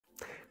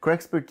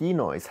GraXpert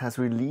Denoise has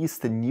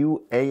released the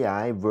new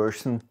AI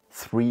version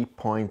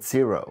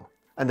 3.0.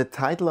 And the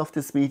title of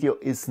this video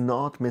is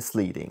not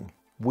misleading.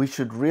 We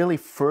should really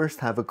first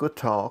have a good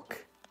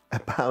talk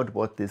about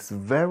what this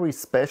very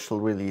special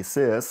release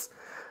is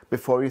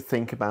before you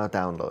think about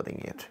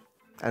downloading it.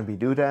 And we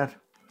do that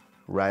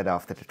right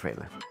after the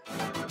trailer.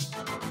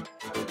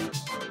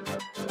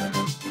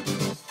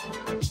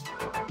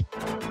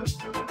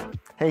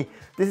 Hey,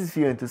 this is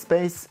View into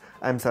Space.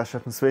 I'm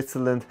Sascha from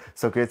Switzerland,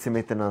 so grüezi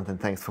miteinander and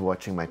thanks for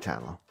watching my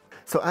channel.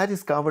 So I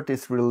discovered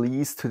this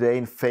release today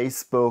in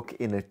Facebook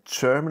in a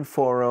German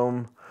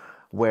forum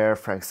where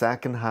Frank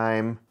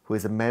Sackenheim, who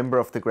is a member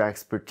of the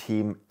GraXpert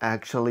team,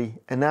 actually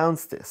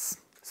announced this.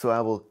 So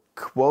I will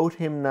quote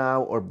him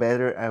now, or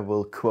better, I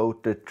will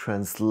quote the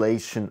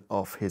translation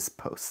of his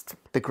post.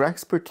 The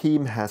GraXpert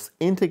team has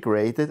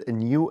integrated a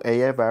new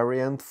AI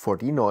variant for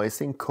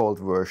denoising called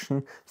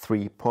version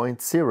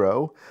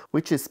 3.0,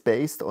 which is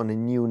based on a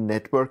new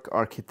network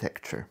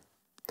architecture.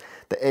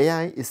 The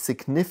AI is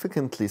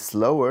significantly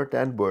slower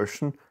than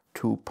version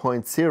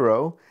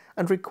 2.0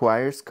 and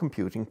requires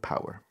computing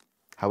power.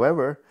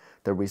 However,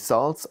 the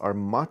results are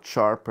much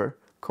sharper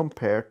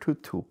compared to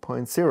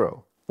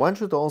 2.0. One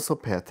should also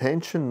pay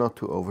attention not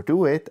to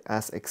overdo it,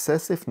 as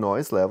excessive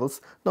noise levels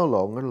no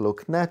longer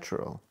look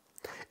natural.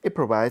 It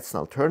provides an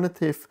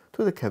alternative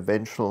to the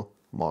conventional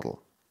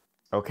model.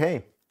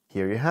 Okay,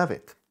 here you have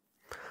it.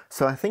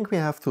 So I think we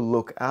have to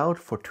look out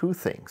for two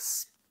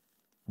things.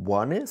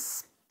 One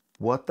is,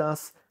 what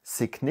does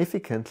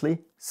significantly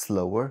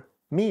slower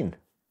mean?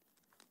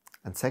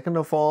 And second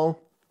of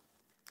all,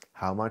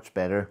 how much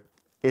better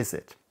is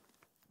it?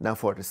 Now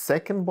for the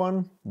second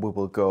one, we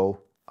will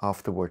go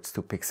afterwards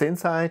to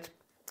PixInsight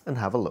and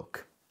have a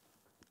look.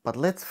 But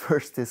let's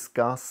first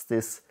discuss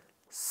this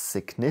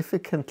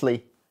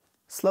significantly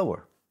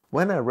slower.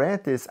 When I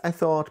read this, I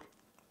thought,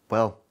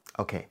 well,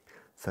 okay,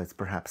 so it's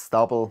perhaps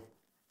double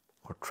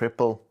or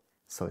triple.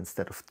 So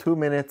instead of 2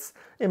 minutes,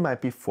 it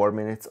might be 4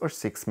 minutes or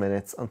 6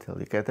 minutes until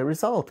you get a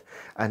result.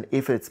 And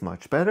if it's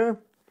much better,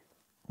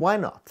 why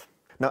not?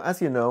 Now,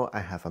 as you know, I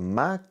have a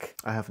Mac.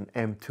 I have an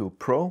M2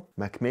 Pro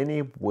Mac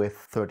Mini with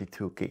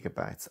 32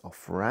 gigabytes of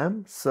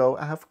RAM. So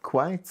I have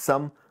quite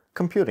some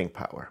computing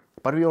power.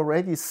 But we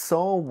already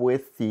saw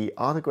with the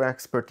other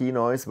GraXpert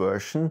Denoise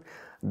version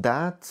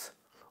that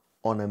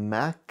on a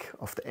Mac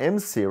of the M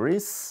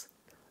series,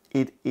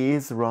 it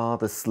is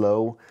rather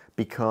slow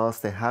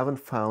because they haven't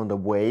found a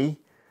way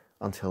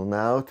until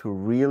now to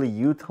really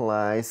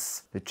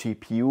utilize the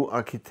GPU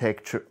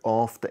architecture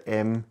of the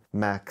M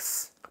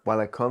Macs, while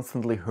I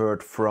constantly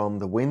heard from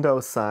the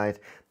Windows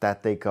side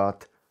that they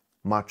got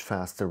much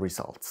faster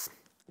results.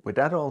 With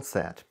that all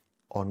said,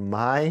 on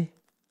my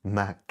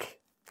Mac,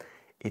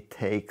 it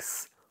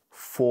takes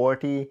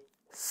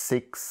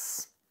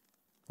 46,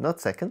 not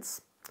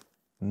seconds,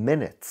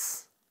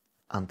 minutes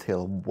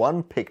until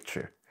one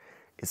picture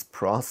is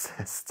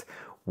processed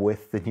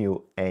with the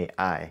new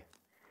AI.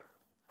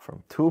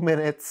 From 2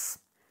 minutes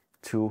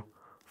to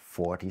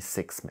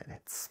 46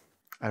 minutes.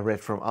 I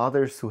read from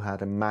others who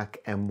had a Mac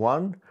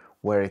M1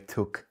 where it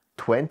took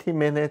 20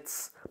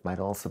 minutes, might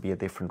also be a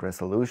different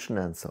resolution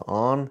and so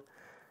on,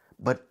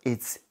 but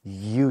it's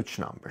huge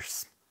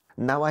numbers.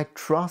 Now I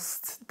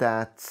trust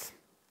that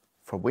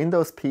for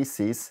Windows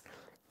PCs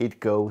it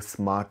goes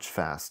much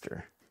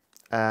faster.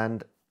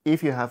 And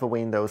if you have a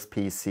Windows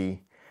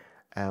PC,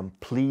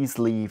 please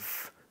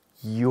leave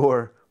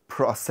your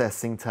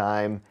processing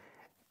time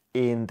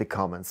in the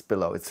comments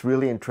below. It's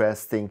really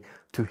interesting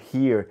to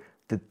hear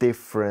the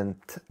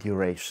different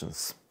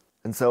durations.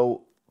 And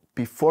so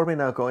before we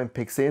now go in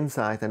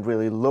PixInsight and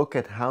really look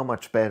at how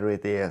much better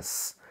it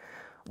is,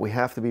 we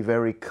have to be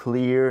very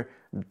clear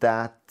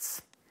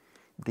that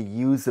the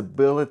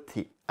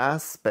usability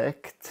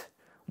aspect,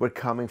 we're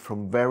coming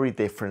from very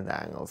different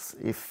angles.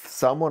 If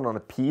someone on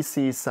a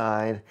PC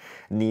side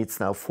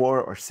needs now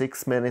 4 or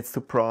 6 minutes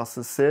to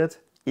process it,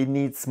 it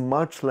needs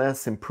much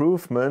less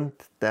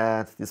improvement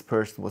that this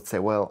person would say,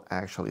 well,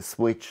 actually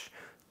switch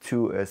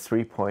to a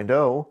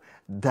 3.0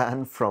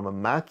 than from a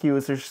Mac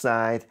user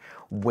side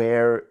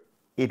where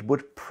it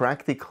would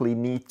practically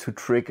need to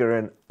trigger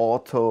an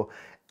auto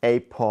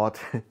APOD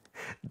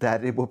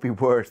that it would be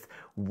worth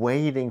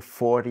waiting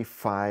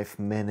 45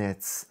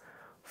 minutes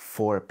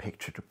for a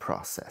picture to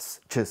process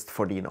just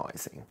for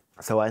denoising.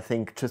 So I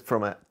think just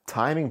from a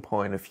timing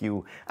point of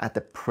view, at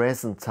the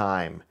present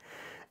time,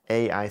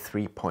 AI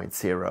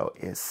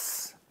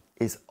 3.0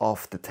 is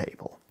off the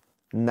table.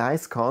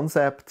 Nice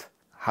concept.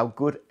 How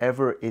good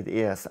ever it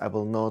is, I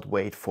will not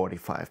wait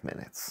 45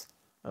 minutes.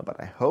 But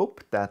I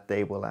hope that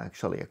they will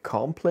actually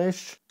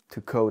accomplish to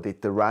code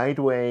it the right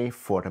way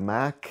for the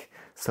Mac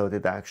so that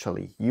it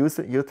actually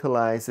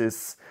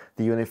utilizes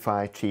the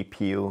unified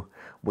GPU,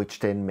 which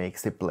then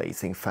makes it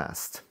blazing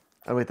fast.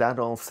 And with that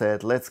all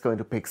said, let's go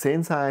into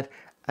PixInsight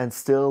and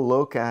still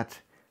look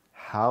at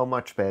how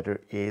much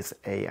better is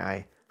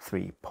AI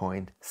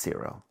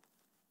 3.0.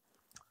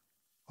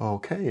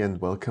 Okay, and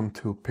welcome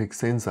to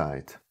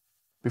PixInsight.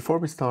 Before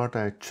we start,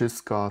 I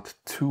just got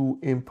 2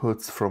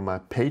 inputs from my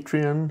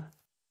Patreon.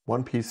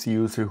 One PC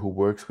user who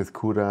works with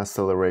CUDA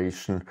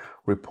acceleration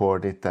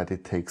reported that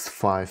it takes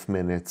 5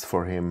 minutes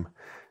for him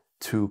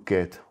to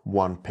get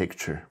one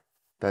picture.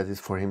 That is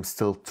for him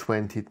still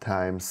 20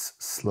 times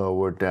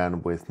slower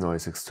than with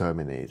Noise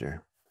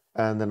Exterminator.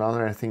 And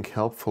another, I think,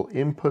 helpful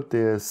input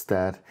is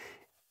that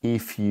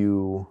if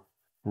you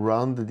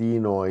run the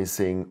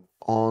denoising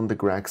on the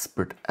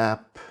GraXpert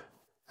app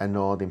and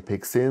not in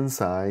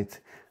PixInsight,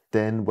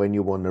 then when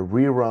you want to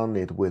rerun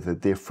it with a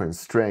different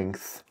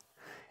strength,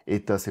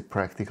 it does it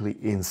practically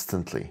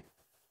instantly.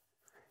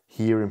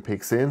 Here in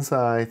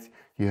PixInsight,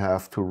 you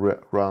have to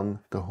run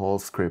the whole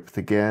script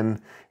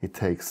again. It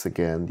takes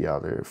again the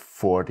other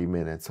 40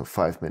 minutes or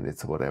 5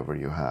 minutes or whatever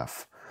you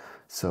have.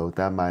 So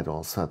that might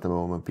also at the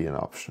moment be an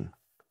option.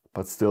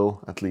 But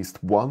still, at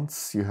least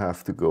once you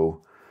have to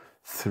go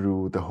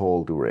through the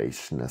whole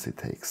duration as it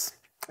takes.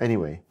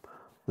 Anyway,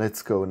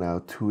 let's go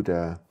now to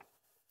the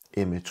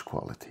image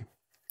quality.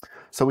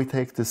 So we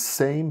take the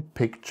same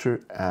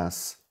picture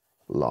as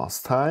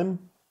last time.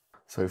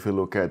 So if you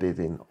look at it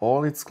in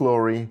all its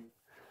glory,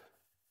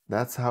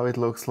 that's how it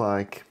looks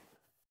like.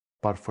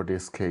 But for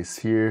this case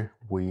here,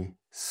 we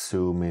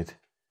zoom it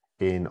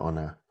in on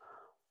a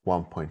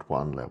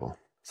 1.1 level.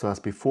 So as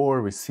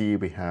before,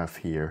 we have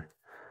here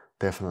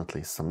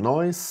definitely some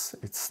noise.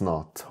 It's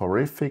not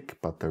horrific,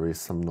 but there is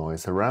some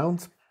noise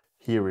around.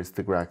 Here is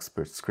the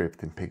GraXpert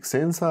script in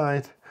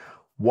PixInsight.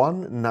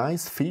 One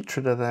nice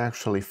feature that I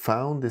actually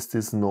found is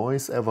this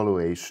noise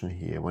evaluation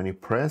here. When you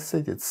press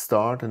it, it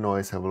starts a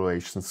noise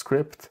evaluation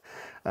script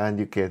and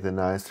you get a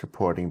nice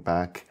reporting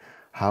back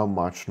how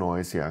much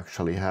noise you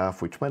actually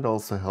have, which might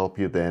also help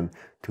you then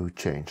to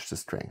change the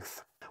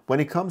strength. When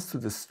it comes to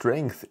the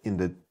strength in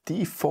the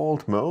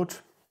default mode,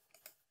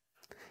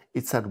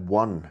 it's at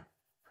 1.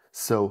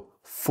 So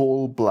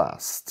full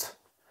blast,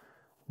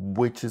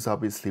 which is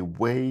obviously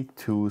way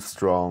too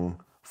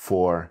strong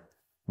for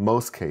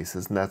most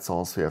cases, and that's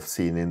also I've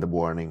seen in the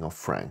warning of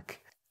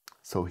Frank.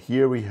 So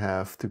here we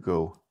have to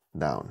go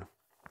down.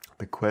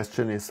 The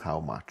question is how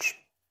much?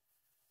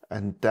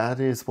 And that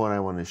is what I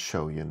want to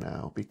show you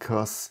now,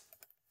 because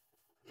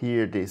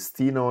here this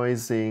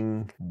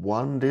denoising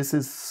one, this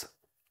is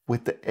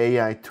with the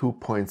AI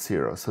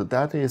 2.0. So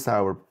that is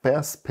our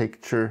best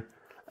picture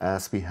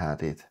as we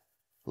had it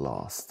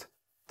last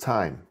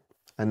time.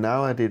 And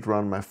now I did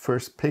run my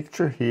first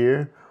picture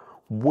here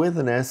with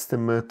an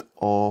estimate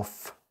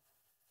of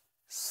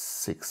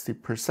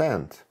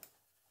 60%.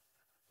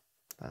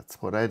 That's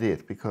what I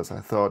did because I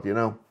thought, you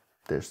know,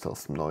 there's still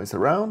some noise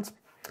around.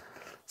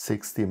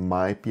 60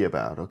 might be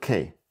about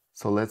okay.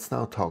 So let's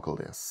now toggle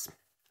this.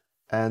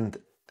 And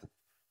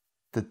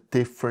the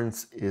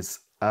difference is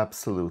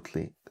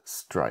absolutely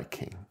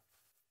striking.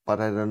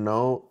 But I don't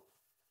know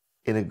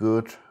in a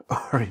good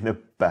or in a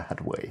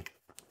bad way.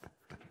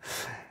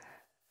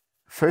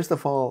 First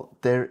of all,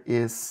 there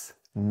is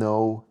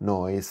no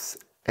noise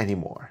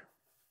anymore.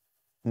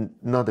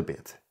 Not a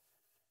bit.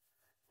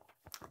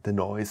 The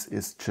noise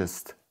is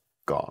just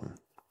gone.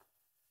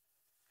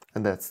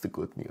 And that's the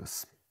good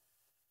news.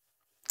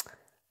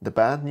 The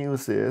bad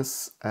news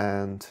is,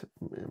 and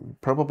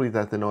probably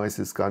that the noise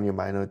is gone, you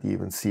might not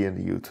even see in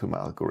the YouTube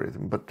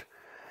algorithm, but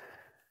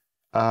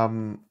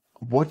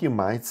what you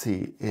might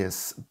see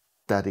is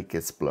that it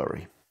gets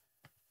blurry.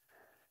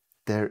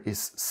 There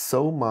is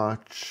so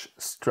much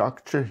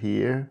structure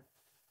here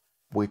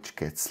which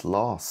gets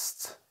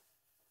lost.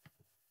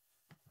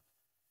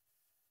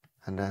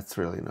 And that's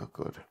really not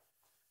good.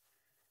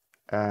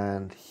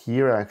 And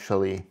here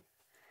actually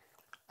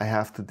I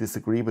have to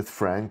disagree with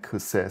Frank, who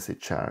says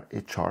it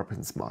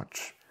sharpens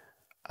much.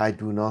 I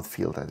do not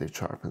feel that it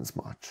sharpens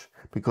much,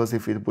 because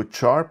if it would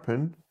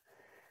sharpen,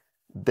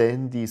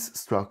 then these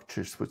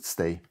structures would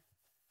stay,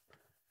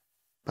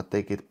 but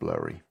they get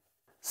blurry.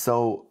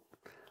 So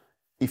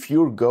if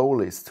your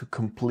goal is to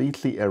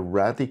completely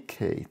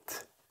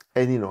eradicate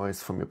any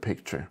noise from your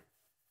picture,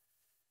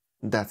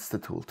 that's the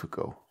tool to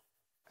go.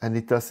 And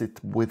it does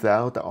it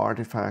without the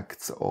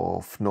artifacts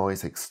of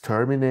Noise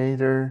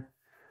Exterminator.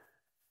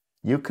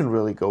 You can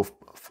really go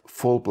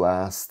full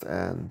blast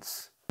and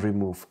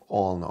remove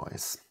all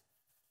noise,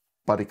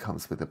 but it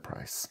comes with a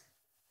price.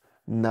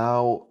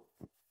 Now,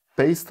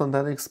 based on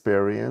that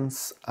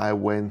experience, I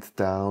went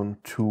down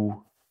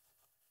to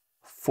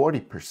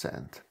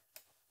 40%.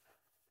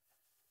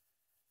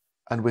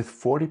 And with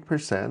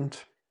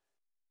 40%,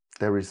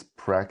 there is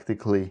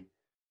practically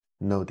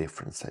no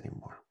difference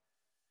anymore.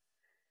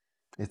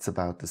 It's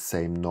about the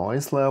same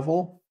noise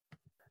level.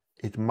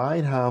 It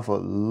might have a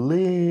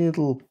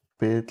little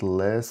bit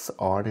less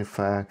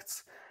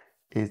artifacts.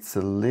 It's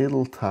a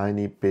little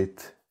tiny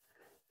bit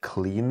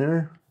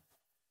cleaner,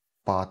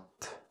 but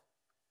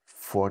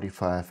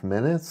 45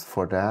 minutes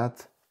for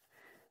that?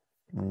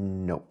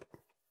 Nope.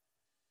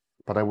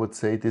 But I would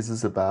say this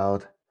is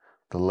about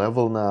the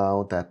level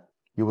now that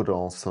you would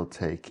also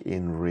take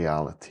in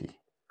reality.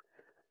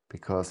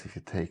 Because if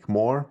you take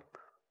more,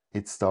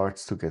 it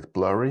starts to get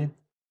blurry.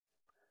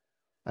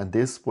 And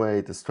this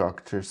way the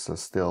structures are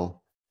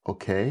still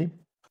okay.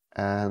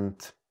 And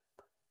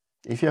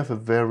if you have a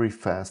very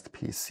fast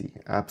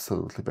PC,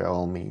 absolutely by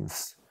all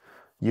means,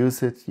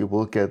 use it, you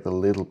will get a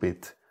little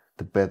bit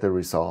the better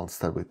results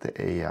than with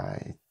the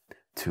AI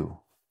too.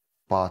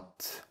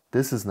 But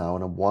this is now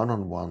on a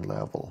one-on-one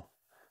level.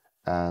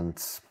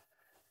 And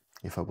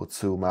if I would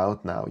zoom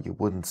out now, you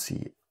wouldn't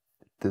see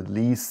the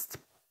least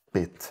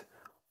bit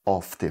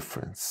of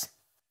difference.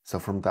 So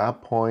from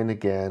that point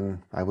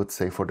again, I would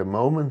say for the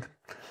moment,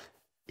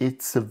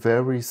 it's a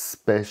very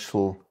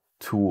special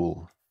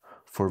tool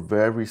for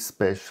very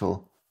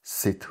special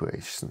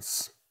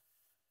situations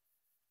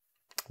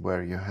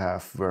where you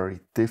have very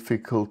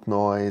difficult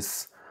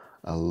noise,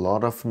 a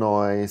lot of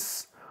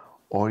noise,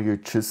 or you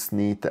just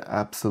need the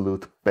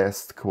absolute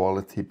best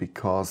quality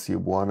because you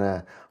want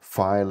to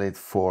file it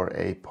for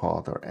a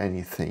pod or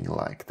anything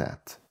like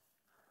that.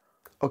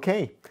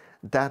 Okay,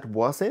 that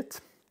was it.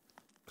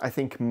 I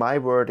think my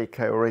verdict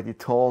I already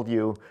told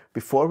you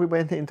before we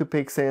went into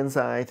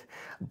PixInsight,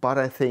 but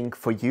I think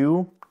for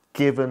you,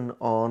 given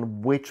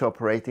on which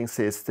operating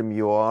system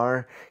you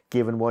are,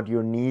 given what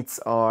your needs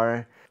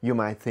are, you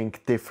might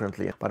think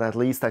differently. But at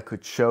least I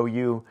could show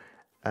you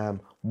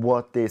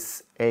what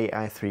this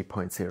AI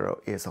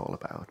 3.0 is all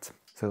about.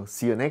 So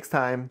see you next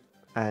time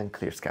and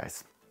clear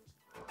skies.